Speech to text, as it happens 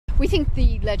We think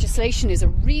the legislation is a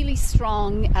really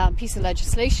strong piece of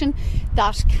legislation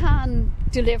that can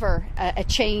deliver a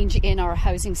change in our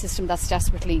housing system that's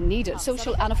desperately needed,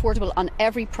 social and affordable on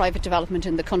every private development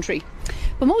in the country.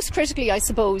 But most critically, I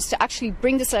suppose, to actually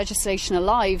bring this legislation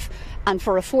alive and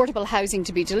for affordable housing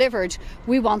to be delivered,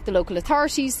 we want the local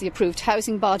authorities, the approved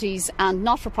housing bodies and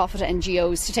not-for-profit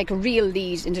NGOs to take a real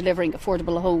lead in delivering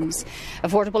affordable homes.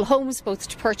 Affordable homes both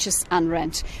to purchase and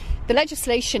rent. The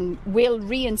legislation will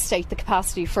reinstate the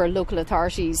capacity for local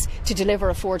authorities to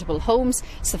deliver affordable homes.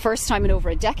 It's the first time in over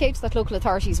a decade that local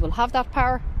authorities will have that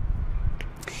power.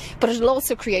 But it will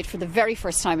also create, for the very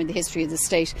first time in the history of the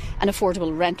state, an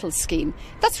affordable rental scheme.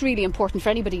 That's really important for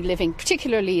anybody living,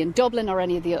 particularly in Dublin or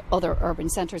any of the other urban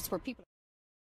centres where people